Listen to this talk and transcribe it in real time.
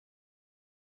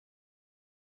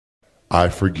I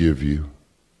forgive you.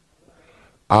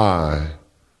 I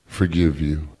forgive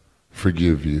you,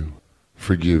 forgive you,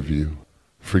 forgive you,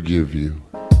 forgive you.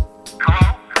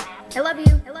 I love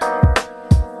you.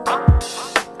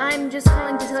 I'm just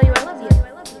calling to tell you I love you.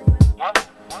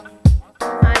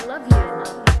 I love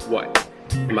you. What?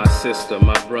 My sister,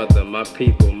 my brother, my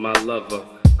people, my lover.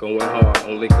 Going hard,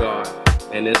 only God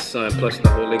and His Son plus the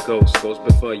Holy Ghost goes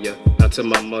before you. Now to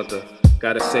my mother,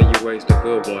 gotta say you raised a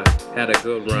good one, had a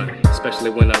good run,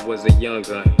 especially when I was a young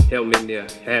gun. Held me near,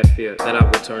 had fear that I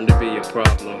would turn to be a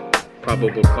problem.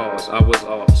 Probable cause, I was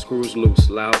off, screws loose,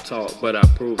 loud talk, but I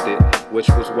proved it, which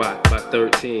was why by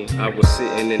 13 I was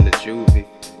sitting in the juvie,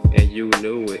 and you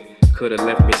knew it. Could've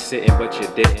left me sitting, but you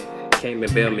didn't. Came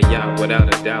and bailed me out without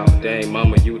a doubt. Dang,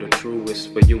 mama, you the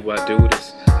truest. For you, I do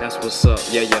this. That's what's up.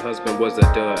 Yeah, your husband was a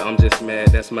dud. I'm just mad.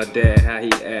 That's my dad. How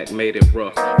he act made it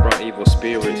rough. Brought evil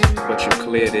spirits, but you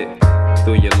cleared it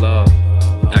through your love.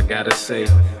 I gotta say,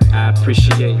 I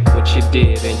appreciate what you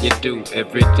did and you do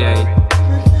every day.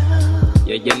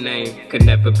 Yeah, your name could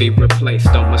never be replaced.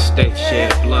 Don't mistake,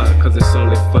 shed blood, cause it's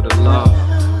only for the love.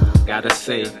 Gotta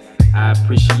say, I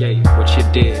appreciate what you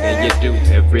did and you do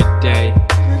every day.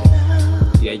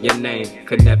 Yeah, your name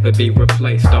could never be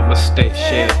replaced. Don't mistake,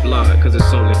 shed blood, cause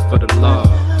it's only for the love.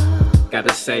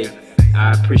 Gotta say,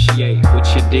 I appreciate what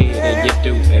you did and you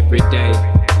do every day.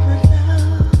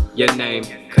 Your name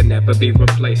could never be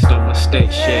replaced. Don't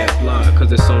mistake, shed blood,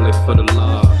 cause it's only for the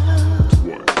love.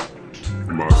 What?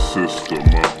 My sister,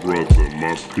 my brother,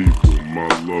 my people, my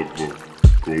lover.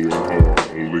 Going hard,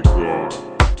 only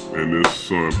God and His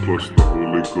Son plus the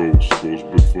Holy Ghost goes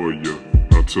before you.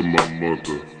 Now to my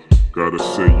mother, gotta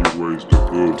say you raised a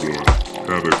good one,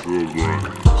 had a good run,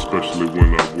 especially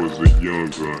when I was a young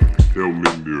gun. Held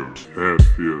me near, had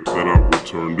fear that I would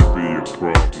turn to be a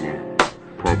problem.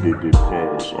 Probable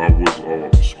cause, I was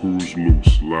off, screws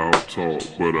loose, loud talk,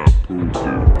 but I proved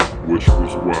it, which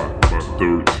was why by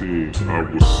 13 I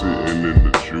was sitting in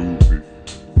the juvie,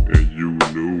 and you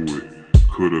knew it.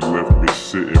 Could've left me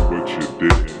sitting, but you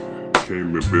didn't.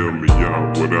 Came and bailed me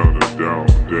out without a doubt.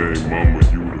 Dang, mama,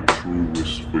 you the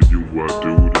truest. For you, I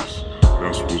do this.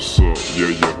 That's what's up. Yeah,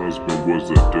 your husband was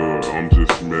a dud. I'm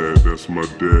just mad. That's my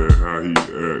dad. How he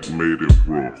act made it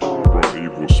rough. Brought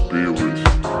evil spirits,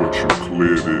 but you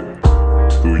cleared it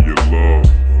through your love.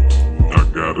 I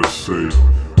gotta say,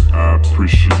 I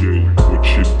appreciate what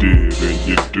you did and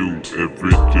you do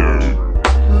every day.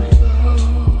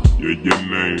 Yeah, your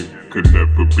name could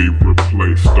never be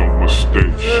replaced. Don't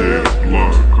mistake, shed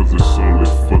blood, cause it's only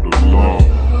for the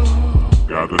love.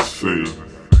 Gotta say,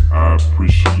 I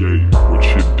appreciate what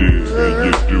you did and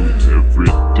you do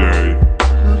every day.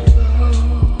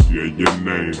 Yeah, your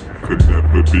name could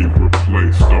never be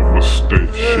replaced. Don't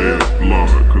mistake, shed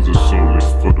blood, cause it's only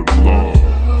for the love.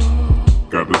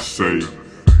 Gotta say,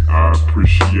 I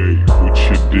appreciate what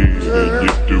you did and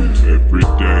you do every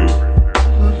day.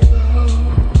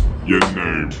 Your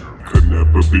name could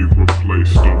never be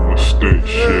replaced. Don't mistake,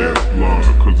 shed blood,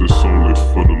 cause it's only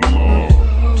for the love.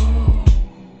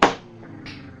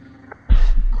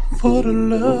 For the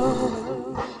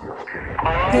love.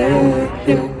 Yeah,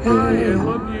 yeah, I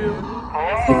love you.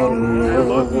 For the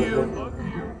love.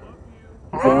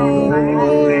 I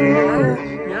love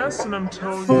you. Yes, and I'm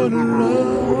telling for you. For the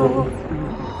love.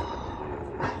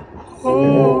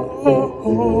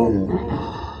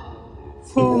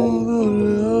 For the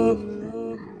love.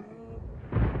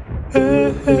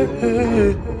 Hey, hey,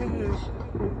 hey.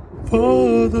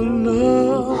 For the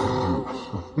love.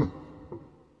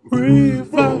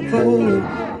 RevivaL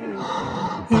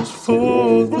is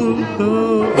for the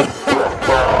love.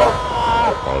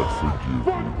 I forgive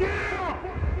you.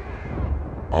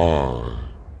 I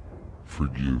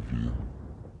forgive you.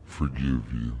 Forgive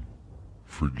you.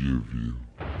 Forgive you.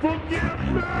 Forgive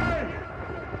you.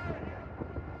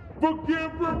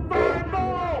 Forgive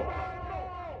RevivaL!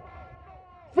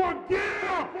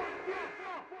 Forgive!